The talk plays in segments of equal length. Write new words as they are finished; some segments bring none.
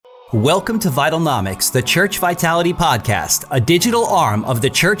Welcome to Vitalnomics, the Church Vitality Podcast, a digital arm of the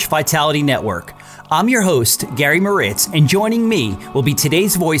Church Vitality Network. I'm your host, Gary Moritz, and joining me will be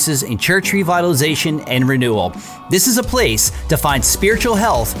today's voices in church revitalization and renewal. This is a place to find spiritual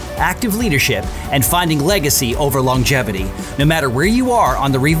health, active leadership, and finding legacy over longevity. No matter where you are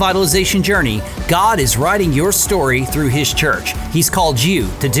on the revitalization journey, God is writing your story through His church. He's called you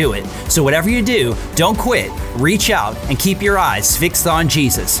to do it. So whatever you do, don't quit, reach out, and keep your eyes fixed on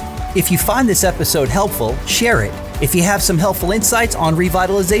Jesus. If you find this episode helpful, share it. If you have some helpful insights on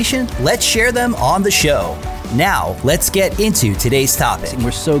revitalization, let's share them on the show. Now, let's get into today's topic. And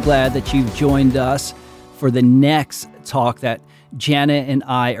we're so glad that you've joined us for the next talk that Jana and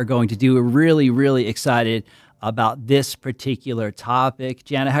I are going to do. We're really excited about this particular topic.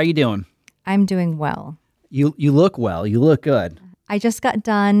 Jana, how are you doing? I'm doing well. You look well. You look good. I just got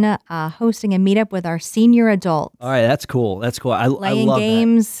done hosting a meetup with our senior adults. All right, that's cool. I love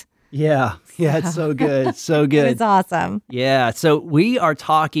games. That. Yeah, it's so good. So good. It's awesome. Yeah, so we are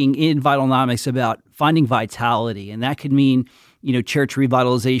talking in Vitalnomics about finding vitality, and that could mean, church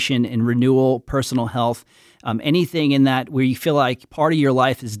revitalization and renewal, personal health, anything in that where you feel like part of your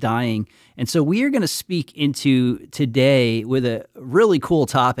life is dying. And so we are going to speak into today with a really cool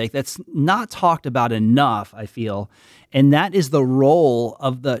topic that's not talked about enough, I feel, and that is the role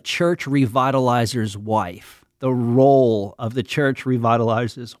of the church revitalizer's wife. The role of the church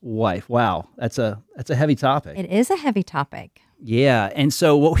revitalizer's wife. Wow, that's a heavy topic. It is a heavy topic. Yeah, and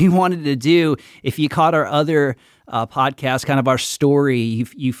so what we wanted to do, if you caught our other podcast, kind of our story,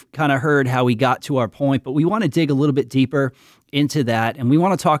 you've kind of heard how we got to our point, but we want to dig a little bit deeper into that, and we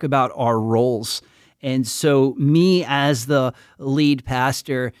want to talk about our roles. And so me as the lead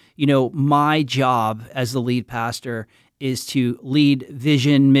pastor, my job as the lead pastor is to lead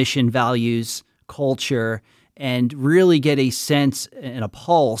vision, mission, values, culture, and really get a sense and a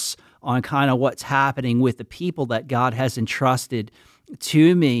pulse on kind of what's happening with the people that God has entrusted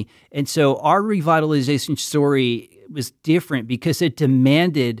to me. And so our revitalization story was different because it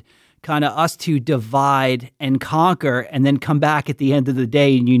demanded kind of us to divide and conquer and then come back at the end of the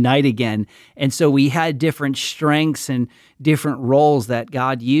day and unite again. And so we had different strengths and different roles that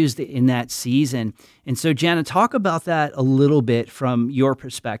God used in that season. And so, Jana, talk about that a little bit from your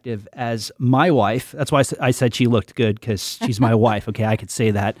perspective as my wife. That's why I said she looked good, because she's my wife. Okay, I could say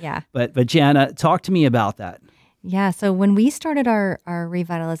that. Yeah. But Jana, talk to me about that. Yeah, so when we started our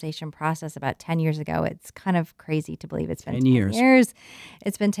revitalization process about 10 years ago, it's kind of crazy to believe it's been 10 years.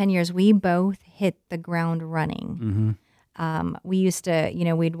 It's been 10 years. We both hit the ground running. Mm-hmm. We used to,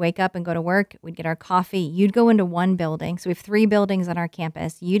 we'd wake up and go to work. We'd get our coffee. You'd go into one building. So we have 3 buildings on our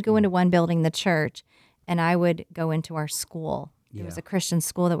campus. You'd go into one building, the church, and I would go into our school. Yeah. It was a Christian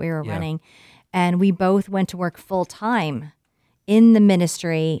school that we were running. And we both went to work full time in the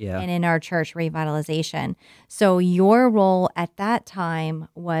ministry and in our church revitalization. So your role at that time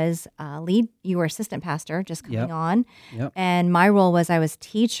was lead. You were assistant pastor, just coming on. Yep. And my role was I was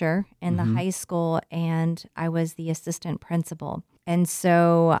teacher in the high school, and I was the assistant principal. And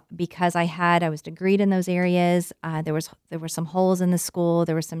so because I was degreed in those areas, there were some holes in the school,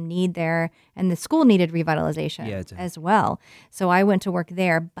 there was some need there, and the school needed revitalization as well. So I went to work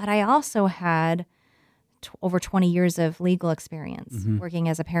there, but I also had over 20 years of legal experience working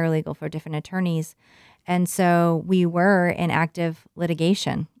as a paralegal for different attorneys. And so we were in active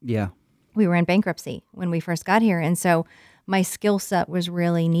litigation. Yeah. We were in bankruptcy when we first got here. And so my skill set was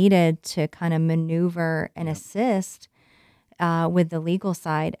really needed to kind of maneuver and assist with the legal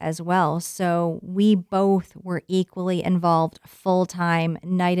side as well. So we both were equally involved full-time,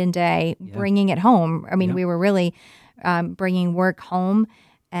 night and day, bringing it home. I mean, we were really bringing work home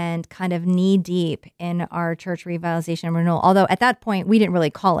and kind of knee deep in our church revitalization and renewal. Although at that point, we didn't really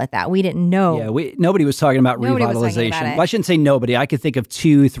call it that. We didn't know. Yeah, nobody was talking about revitalization. Well, I shouldn't say nobody. I could think of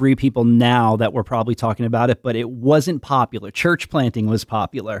 2-3 people now that were probably talking about it, but it wasn't popular. Church planting was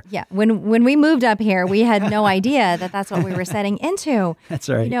popular. Yeah, when we moved up here, we had no idea that that's what we were setting into. That's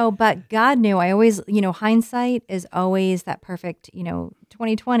right. But God knew. I always, hindsight is always that perfect,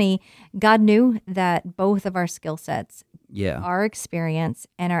 2020. God knew that both of our skill sets, our experience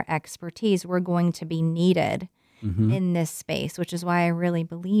and our expertise were going to be needed in this space, which is why I really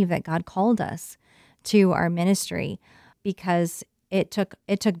believe that God called us to our ministry, because it took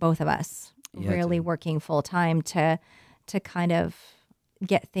both of us really working full time to kind of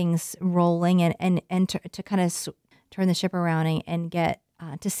get things rolling and to kind of turn the ship around and get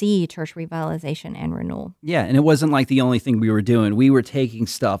to see church revitalization and renewal. Yeah, and it wasn't like the only thing we were doing. We were taking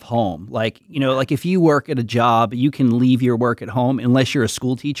stuff home. Like, like if you work at a job, you can leave your work at home unless you're a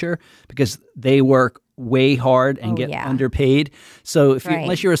school teacher because they work way hard and get underpaid. So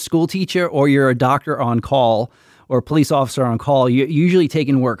unless you're a school teacher or you're a doctor on call or a police officer on call, you're usually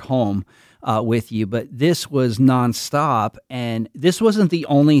taking work home with you. But this was nonstop, and this wasn't the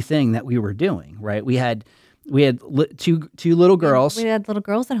only thing that we were doing, right? We had two little girls. We had little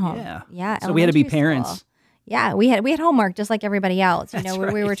girls at home. Yeah. So we had to be parents. School. Yeah, we had homework just like everybody else. That's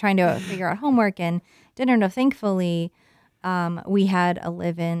right. We were trying to figure out homework and dinner. No, thankfully, we had a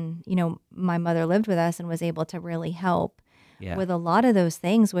live-in. My mother lived with us and was able to really help with a lot of those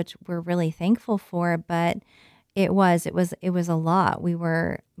things, which we're really thankful for. But it was a lot. We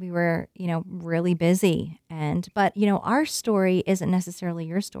were really busy, but our story isn't necessarily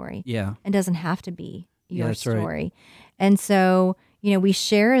your story. Yeah, it doesn't have to be your story. Right. And so, we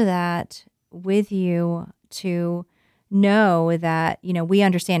share that with you to know that, we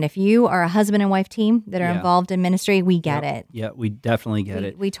understand if you are a husband and wife team that are involved in ministry, we get it. Yeah, we definitely get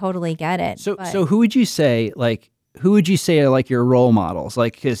it. We totally get it. So who would you say are like your role models?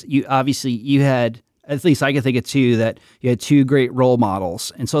 Like, because you had, at least I can think of two, that you had two great role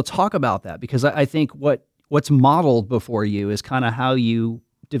models. And so talk about that, because I think what's modeled before you is kind of how you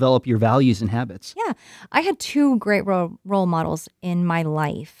develop your values and habits. Yeah. I had two great role models in my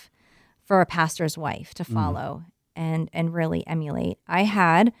life for a pastor's wife to follow and really emulate. I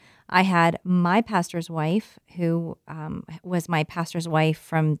had my pastor's wife who was my pastor's wife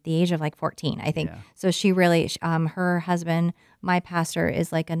from the age of like 14, I think. Yeah. So she really, her husband, my pastor,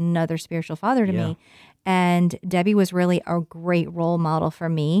 is like another spiritual father to me. And Debbie was really a great role model for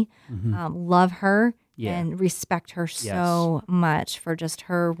me. Love her. And respect her so much for just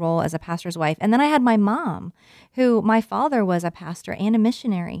her role as a pastor's wife. And then I had my mom, who my father was a pastor and a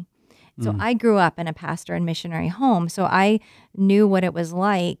missionary. So I grew up in a pastor and missionary home. So I knew what it was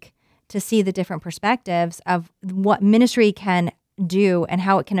like to see the different perspectives of what ministry can do and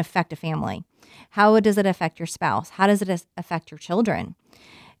how it can affect a family. How does it affect your spouse? How does it affect your children?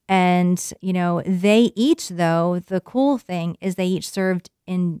 And, they each, though, the cool thing is they each served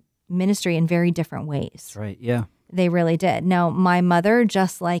in ministry in very different ways. That's right, yeah. They really did. Now, my mother,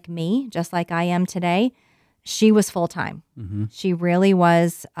 just like me, just like I am today, she was full-time. She really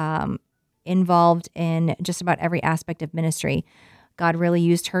was involved in just about every aspect of ministry. God really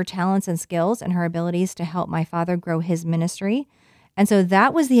used her talents and skills and her abilities to help my father grow his ministry. And so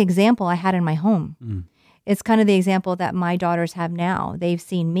that was the example I had in my home. It's kind of the example that my daughters have now. They've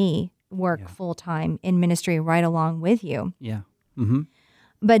seen me work full-time in ministry right along with you. Yeah.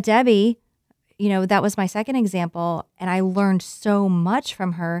 But Debbie, that was my second example, and I learned so much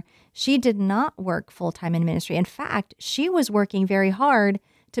from her. She did not work full-time in ministry. In fact, she was working very hard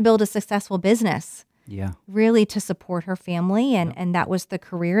to build a successful business. Yeah. Really to support her family, and that was the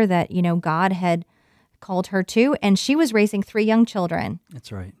career that, God had called her to. And she was raising 3 young children.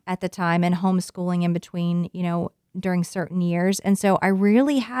 That's right. At the time, and homeschooling in between, during certain years. And so I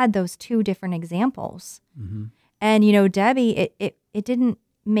really had those 2 different examples. And, Debbie, it didn't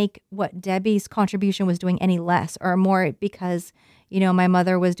make what Debbie's contribution was doing any less or more because, my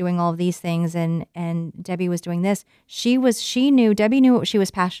mother was doing all of these things and Debbie was doing this. Debbie knew what she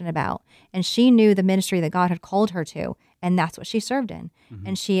was passionate about, and she knew the ministry that God had called her to, and that's what she served in.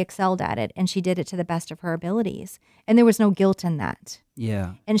 And she excelled at it, and she did it to the best of her abilities. And there was no guilt in that.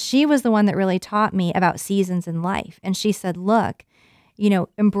 Yeah. And she was the one that really taught me about seasons in life. And she said, look,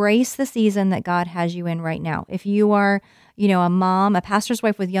 embrace the season that God has you in right now. If you are, a mom, a pastor's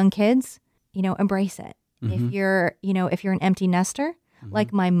wife with young kids, embrace it. If you're an empty nester,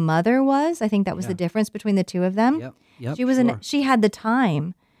 like my mother was, I think that was the difference between the two of them. Yep, she had the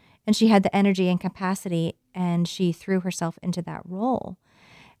time and she had the energy and capacity, and she threw herself into that role.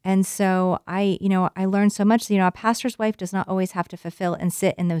 And so I learned so much. A pastor's wife does not always have to fulfill and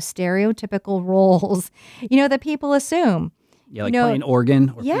sit in those stereotypical roles, that people assume. Yeah, like playing organ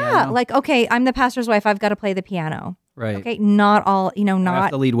or piano. Like, okay, I'm the pastor's wife. I've got to play the piano. Right. Okay, not all, not... I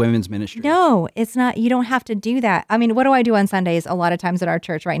have to lead women's ministry. No, it's not. You don't have to do that. I mean, what do I do on Sundays a lot of times at our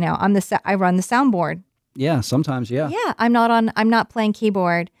church right now? I run the soundboard. Yeah, sometimes, yeah. Yeah, I'm not playing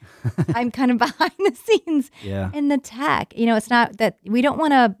keyboard. I'm kind of behind the scenes in the tech. It's not that we don't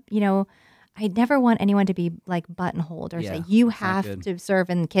want to, I never want anyone to be like buttonholed or say, you have to serve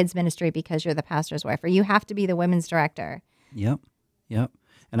in kids ministry because you're the pastor's wife, or you have to be the women's director. Yep.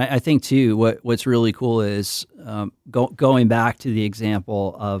 And I think, too, what's really cool is going back to the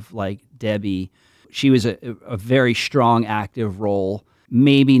example of, like, Debbie. She was a very strong, active role,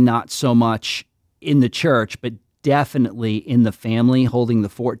 maybe not so much in the church, but definitely in the family, holding the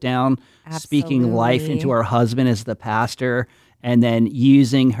fort down, speaking life into her husband as the pastor, and then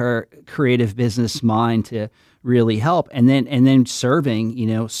using her creative business mind to really help. And then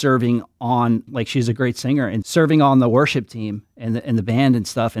serving on, like, she's a great singer, and serving on the worship team and the band and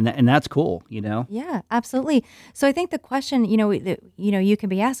stuff. And that's cool, Yeah, absolutely. So I think the question, you can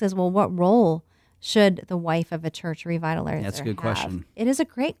be asked is, well, what role should the wife of a church revitalizer That's a good question. It is a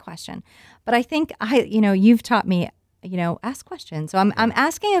great question. But I think you've taught me, ask questions. So I'm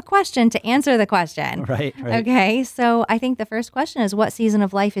asking a question to answer the question. Right. Okay. So I think the first question is, what season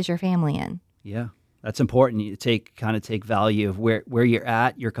of life is your family in? Yeah. That's important. You take value of where you're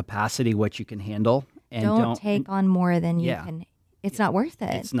at, your capacity, what you can handle, and don't take on more than you can. It's not worth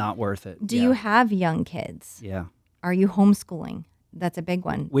it. It's not worth it. Do you have young kids? Yeah. Are you homeschooling? That's a big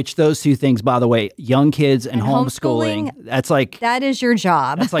one. Which those two things, by the way, young kids and homeschooling, that is your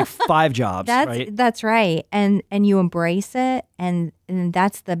job. That's like 5 jobs, right? That's right. And you embrace it, and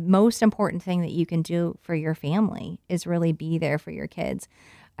that's the most important thing that you can do for your family, is really be there for your kids.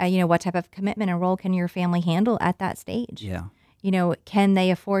 What type of commitment and role can your family handle at that stage? Yeah. Can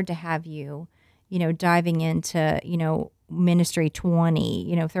they afford to have you, diving into, ministry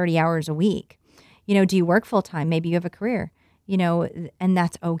 20, 30 hours a week? Do you work full time? Maybe you have a career, and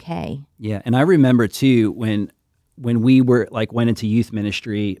that's okay. Yeah. And I remember too, when we were went into youth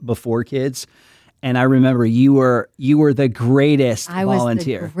ministry before kids, and I remember you were the greatest volunteer. I was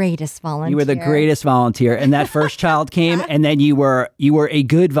the greatest volunteer. You were the greatest volunteer. And that first child came, and then you were a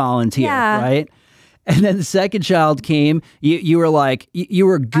good volunteer, right? And then the second child came, you were like, you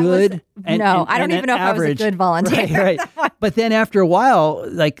were good. I don't even know if I was a good volunteer. Right. But then after a while,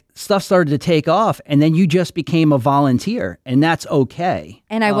 stuff started to take off, and then you just became a volunteer, and that's okay.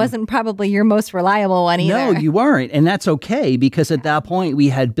 And I wasn't probably your most reliable one either. No, you weren't. And that's okay, because at that point we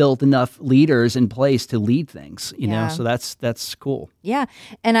had built enough leaders in place to lead things, so that's cool. Yeah.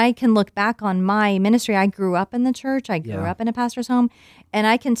 And I can look back on my ministry. I grew up in the church. I grew up in a pastor's home. And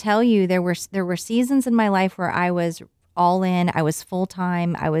I can tell you there were seasons in my life where I was all in. I was full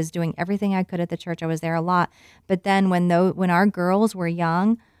time. I was doing everything I could at the church. I was there a lot. But then when our girls were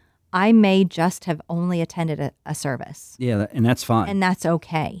young, I may just have only attended a service. Yeah, and that's fine. And that's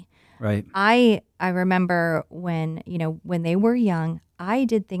okay. Right. I remember when they were young, I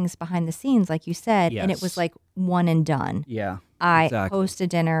did things behind the scenes, like you said, and it was like one and done. Yeah. I host a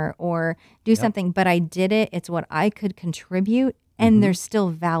dinner or do something, but I did it. It's what I could contribute, and there's still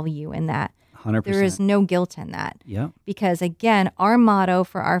value in that. 100%. There is no guilt in that. Yeah. Because again, our motto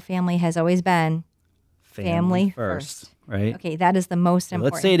for our family has always been family first. Right. Okay, that is the most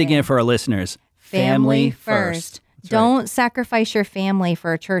important. Let's say it again for our listeners. Family first. Don't sacrifice your family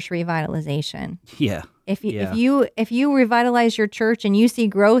for a church revitalization. Yeah. If you revitalize your church and you see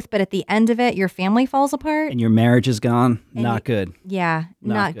growth, but at the end of it your family falls apart and your marriage is gone, not good. Yeah,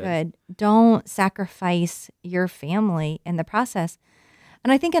 not good. Don't sacrifice your family in the process.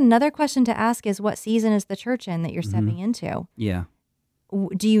 And I think another question to ask is, what season is the church in that you're stepping into? Yeah.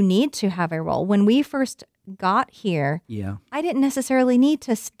 Do you need to have a role? When we first got here, I didn't necessarily need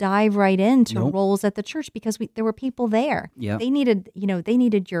to dive right into roles at the church, because there were people there. Yeah. They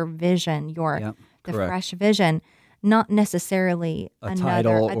needed your vision, the fresh vision, not necessarily a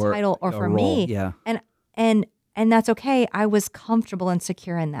title or for me. Yeah. And that's okay. I was comfortable and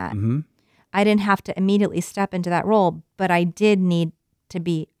secure in that. Mm-hmm. I didn't have to immediately step into that role, but I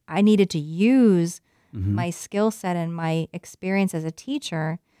needed to use my skill set and my experience as a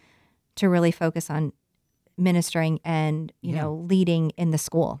teacher to really focus on ministering and, leading in the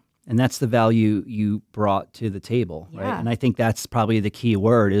school. And that's the value you brought to the table, right? And I think that's probably the key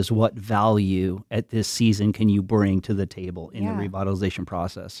word, is what value at this season can you bring to the table in the revitalization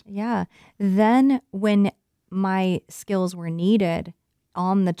process? Yeah. Then when my skills were needed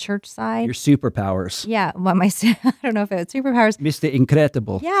on the church side. Your superpowers. Yeah. Well, I don't know if it's superpowers. Mr.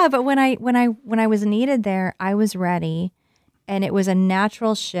 Incredible. Yeah. But when I was needed there, I was ready. And it was a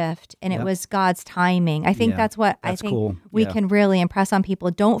natural shift, and it was God's timing. I think that's what we can really impress on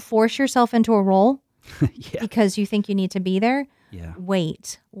people. Don't force yourself into a role because you think you need to be there. Yeah.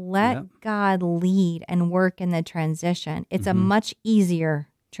 Wait. Let God lead and work in the transition. It's a much easier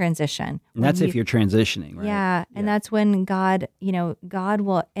transition. And that's if you're transitioning, right? Yeah. And that's when God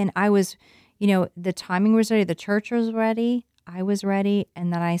will, and I was, the timing was ready, the church was ready, I was ready,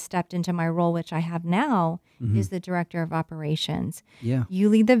 and then I stepped into my role, which I have now, is the director of operations. Yeah. You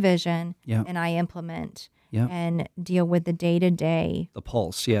lead the vision, and I implement and deal with the day-to-day. The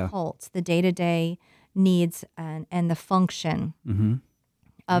pulse, the day-to-day needs and the function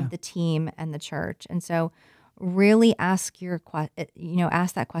of the team and the church. And so really ask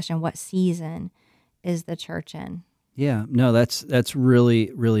that question, what season is the church in? Yeah, no, that's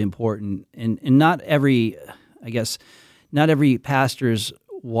really, really important. And not every, I guess, not every pastor's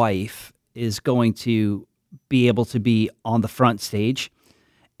wife is going to be able to be on the front stage.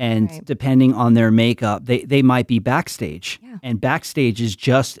 And Right. depending on their makeup, they might be backstage. Yeah. And backstage is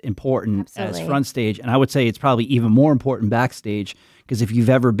just important Absolutely. as front stage. And I would say it's probably even more important backstage, because if you've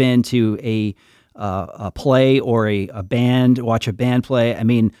ever been to a play or a band, watch a band play, I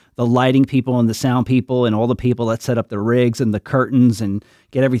mean, the lighting people and the sound people and all the people that set up the rigs and the curtains and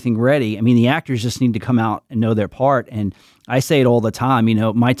get everything ready, I mean, the actors just need to come out and know their part. And I say it all the time,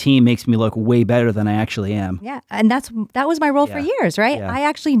 my team makes me look way better than I actually am. Yeah, and that was my role for years, right? Yeah. I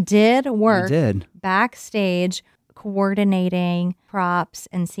actually did work You did. backstage coordinating props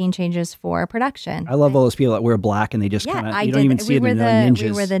and scene changes for production. I love all those people that wear black and they just kind of, you don't even see them, ninjas.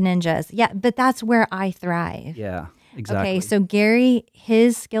 We were the ninjas. Yeah, but that's where I thrive. Yeah, exactly. Okay, so Gary,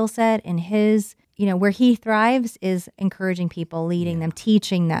 his skill set and his, where he thrives is encouraging people, leading them,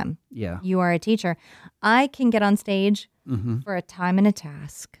 teaching them. Yeah. You are a teacher. I can get on stage for a time and a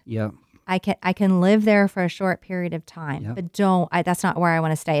task. Yeah. I can live there for a short period of time, but that's not where I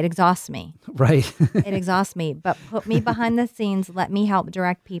want to stay. It exhausts me. Right. It exhausts me. But put me behind the scenes. Let me help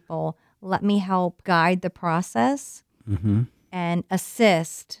direct people. Let me help guide the process and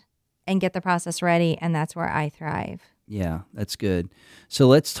assist and get the process ready. And that's where I thrive. Yeah, that's good. So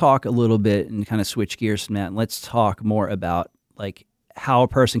let's talk a little bit and kind of switch gears from that. And let's talk more about like how a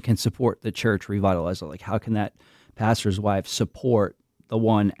person can support the Church Revitalizer. Like how can that pastor's wife support the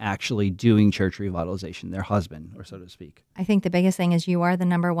one actually doing church revitalization, their husband, or so to speak? I think the biggest thing is you are the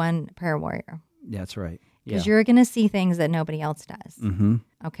number one prayer warrior. That's right. Because you're going to see things that nobody else does. Mm-hmm.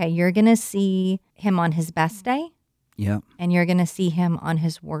 Okay, you're going to see him on his best day. Yeah. And you're going to see him on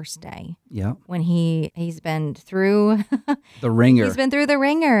his worst day. Yeah. When he's been through the ringer. He's been through the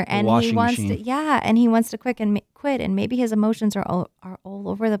ringer, and he wants machine. and he wants to quit, and maybe his emotions are all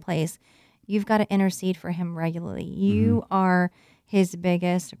over the place. You've got to intercede for him regularly. You are his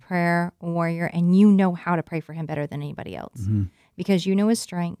biggest prayer warrior, and you know how to pray for him better than anybody else because you know his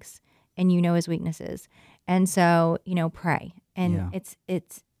strengths and you know his weaknesses. And so, pray. And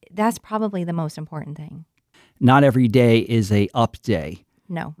that's probably the most important thing. Not every day is a up day.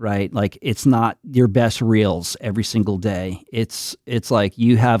 No. Right? Like it's not your best reels every single day. It's like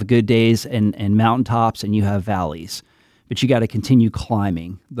you have good days and mountaintops and you have valleys. But you got to continue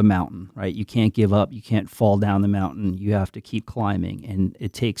climbing the mountain, right? You can't give up. You can't fall down the mountain. You have to keep climbing. And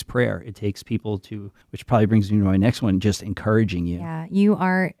it takes prayer. It takes people which probably brings me to my next one, just encouraging you. Yeah, you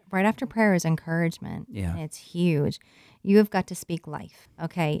are, right after prayer is encouragement. Yeah. And it's huge. You have got to speak life,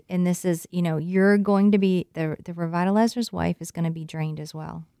 okay? And this is, you're going to be, the revitalizer's wife is going to be drained as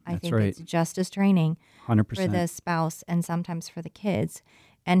well. I think right. it's just as draining 100%. for the spouse and sometimes for the kids.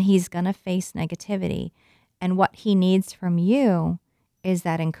 And he's going to face negativity. And what he needs from you is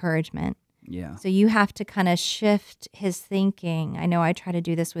that encouragement. Yeah. So you have to kind of shift his thinking. I know I try to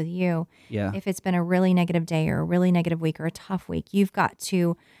do this with you. Yeah. If it's been a really negative day or a really negative week or a tough week, you've got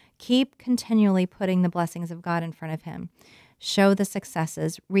to keep continually putting the blessings of God in front of him. Show the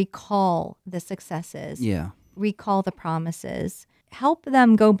successes. Recall the successes. Yeah. Recall the promises. Help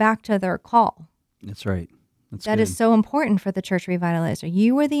them go back to their call. That's right. That is so important for the Church Revitalizer.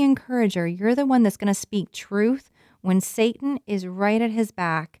 You are the encourager. You're the one that's going to speak truth when Satan is right at his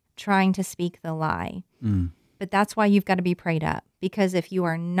back trying to speak the lie. But that's why you've got to be prayed up. Because if you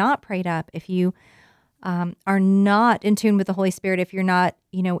are not prayed up, if you are not in tune with the Holy Spirit, if you're not,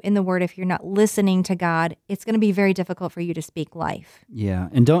 in the Word, if you're not listening to God, it's going to be very difficult for you to speak life. Yeah,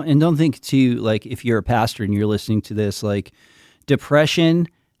 and don't think too, like if you're a pastor and you're listening to this, like depression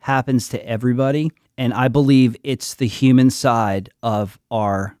happens to everybody. And I believe it's the human side of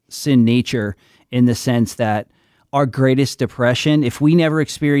our sin nature in the sense that our greatest depression, if we never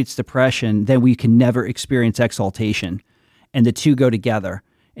experience depression, then we can never experience exaltation. And the two go together.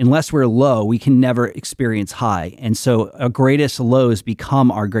 Unless we're low, we can never experience high. And so our greatest lows become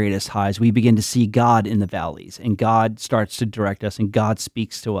our greatest highs. We begin to see God in the valleys, and God starts to direct us, and God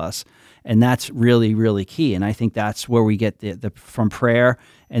speaks to us. And that's really, really key. And I think that's where we get the from prayer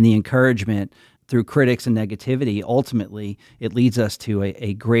and the encouragement through critics and negativity. Ultimately, it leads us to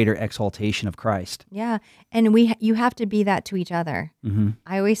a greater exaltation of Christ. Yeah, and you have to be that to each other.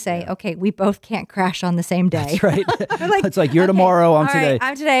 I always say, okay, we both can't crash on the same day. That's right. It's like you're tomorrow, I'm today. Right,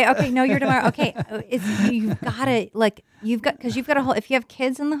 I'm today. Okay, no, you're tomorrow. Okay, you've got to hold. If you have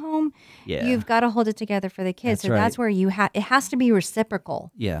kids in the home, you've got to hold it together for the kids. That's right. That's where it has to be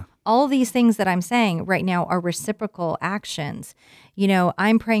reciprocal. Yeah. all these things that I'm saying right now are reciprocal actions.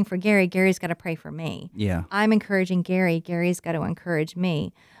 I'm praying for Gary. Gary's got to pray for me. Yeah. I'm encouraging Gary. Gary's got to encourage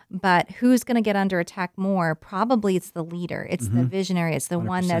me. But who's going to get under attack more? Probably it's the leader. It's the visionary. It's the 100%.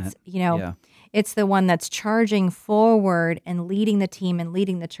 one that's, Yeah. it's the one that's charging forward and leading the team and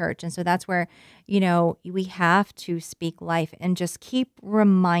leading the church. And so that's where, we have to speak life and just keep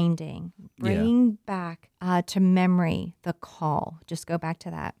reminding, bringing back to memory the call. Just go back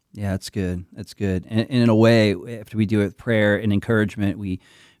to that. Yeah, that's good. That's good. And in a way, after we do it with prayer and encouragement, we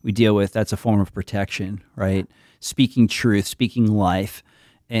deal with, that's a form of protection, right? Speaking truth, speaking life.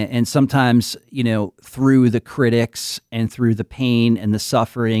 And sometimes, through the critics and through the pain and the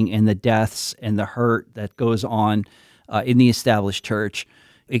suffering and the deaths and the hurt that goes on in the established church,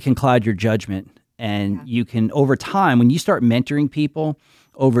 it can cloud your judgment. And you can, over time, when you start mentoring people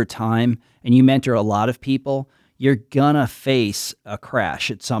over time, and you mentor a lot of people, you're gonna face a crash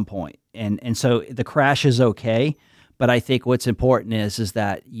at some point. And so the crash is okay. But I think what's important is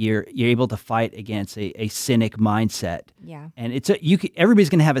that you're able to fight against a cynic mindset. Yeah. And everybody's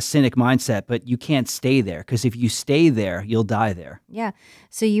going to have a cynic mindset, but you can't stay there, because if you stay there, you'll die there. Yeah.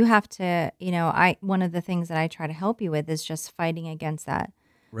 So you have to, one of the things that I try to help you with is just fighting against that.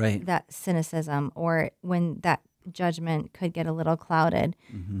 Right. That cynicism, or when that judgment could get a little clouded.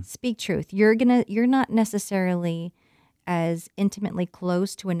 Speak truth. You're not necessarily as intimately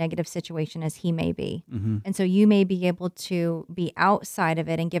close to a negative situation as he may be. And so you may be able to be outside of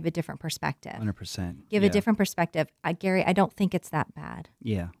it and give a different perspective. 100%. Give a different perspective. Gary, I don't think it's that bad.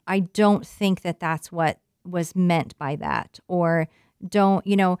 Yeah. I don't think that that's what was meant by that. Or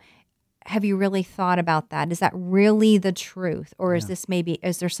have you really thought about that? Is that really the truth? Or is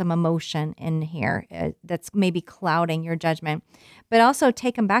there some emotion in here that's maybe clouding your judgment? But also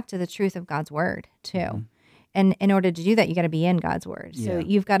take them back to the truth of God's word too. And in order to do that, you got to be in God's word. So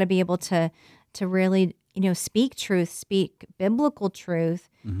you've got to be able to really, speak truth, speak biblical truth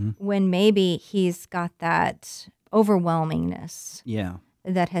when maybe he's got that overwhelmingness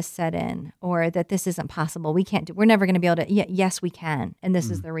that has set in, or that this isn't possible. We're never going to be able to, yes, we can. And this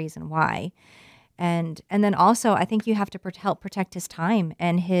is the reason why. And then also, I think you have to help protect his time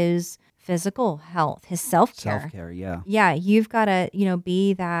and his physical health, his self-care. Self-care, yeah. Yeah, you've got to,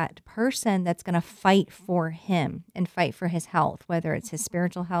 be that person that's going to fight for him and fight for his health, whether it's his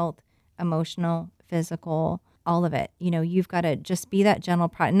spiritual health, emotional, physical, all of it. You've got to just be that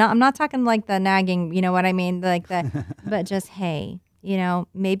gentle I'm not talking like the nagging, you know what I mean? Like that, but just, hey,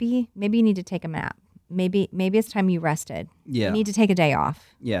 maybe you need to take a nap. Maybe it's time you rested. Yeah. You need to take a day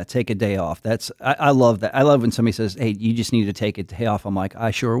off. Yeah, take a day off. I love that. I love when somebody says, hey, you just need to take a day off. I'm like,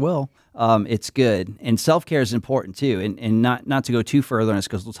 I sure will. It's good. And self-care is important too. And not to go too further on this,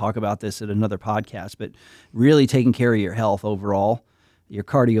 because we'll talk about this at another podcast, but really taking care of your health overall, your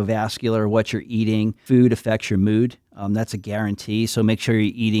cardiovascular, what you're eating. Food affects your mood. That's a guarantee. So make sure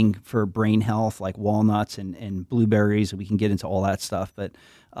you're eating for brain health, like walnuts and blueberries. We can get into all that stuff. But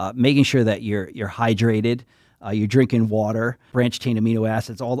making sure that you're hydrated, you're drinking water, branched chain amino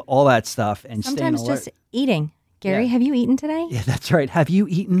acids, all that stuff, and sometimes staying alert. just eating. Gary, have you eaten today? Yeah, that's right. Have you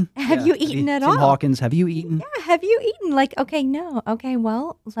eaten? Have you eaten at all? Tim Hawkins, have you eaten? Yeah, have you eaten? Like, okay, no. Okay,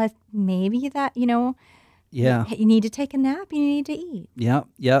 well, maybe that, Yeah. You need to take a nap. You need to eat. Yep.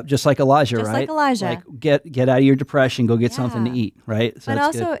 Just like Elijah, right? Just like Elijah. Like get out of your depression, go get something to eat, right? So but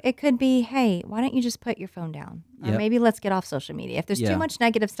that's also, good. it could be, hey, why don't you just put your phone down? Or maybe let's get off social media. If there's too much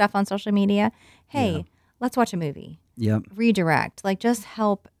negative stuff on social media, hey, let's watch a movie. Yep. Redirect. Like, just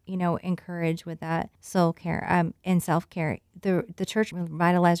help, encourage with that soul care and self-care. The Church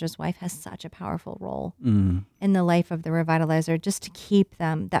Revitalizer's wife has such a powerful role in the life of the Revitalizer, just to keep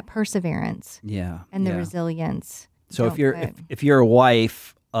them, that perseverance and the resilience. So if you're a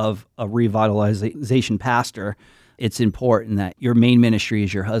wife of a revitalization pastor, it's important that your main ministry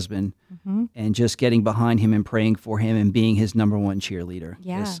is your husband, and just getting behind him and praying for him and being his number one cheerleader.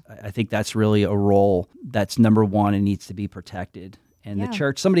 Yeah. I think that's really a role that's number one and needs to be protected. And the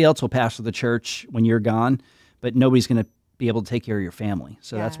church, somebody else will pastor the church when you're gone, but nobody's going to be able to take care of your family.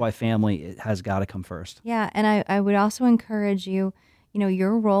 So that's why family has got to come first. Yeah, and I would also encourage you,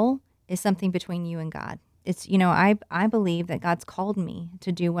 your role is something between you and God. It's, I believe that God's called me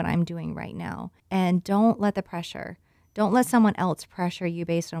to do what I'm doing right now. And don't let someone else pressure you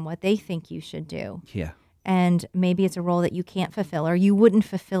based on what they think you should do. Yeah. And maybe it's a role that you can't fulfill, or you wouldn't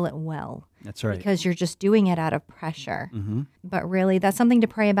fulfill it well. That's right. Because you're just doing it out of pressure. But really, that's something to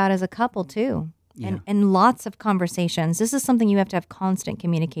pray about as a couple too. Yeah. And lots of conversations. This is something you have to have constant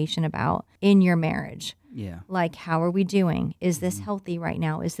communication about in your marriage. Yeah. Like, how are we doing? Is this healthy right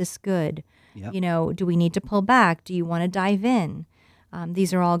now? Is this good? Yep. Do we need to pull back? Do you want to dive in?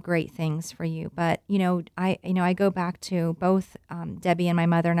 These are all great things for you. But, I go back to both Debbie and my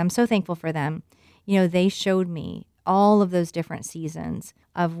mother, and I'm so thankful for them. They showed me all of those different seasons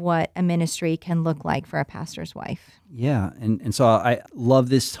of what a ministry can look like for a pastor's wife. Yeah. And so I love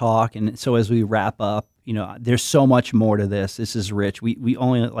this talk. And so as we wrap up, there's so much more to this. This is rich. We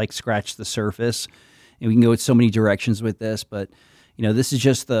only scratch the surface, and we can go in so many directions with this, but this is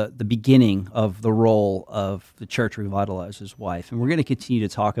just the beginning of the role of the Church Revitalizer's wife. And we're going to continue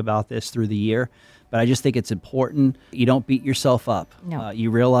to talk about this through the year, but I just think it's important. You don't beat yourself up. No. You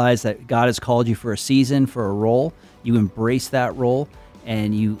realize that God has called you for a season, for a role. You embrace that role,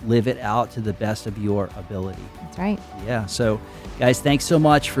 and you live it out to the best of your ability. That's right. Yeah. So, guys, thanks so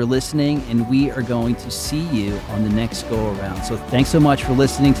much for listening, and we are going to see you on the next go-around. So thanks so much for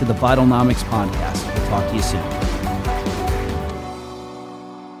listening to the Vitalnomics podcast. We'll talk to you soon.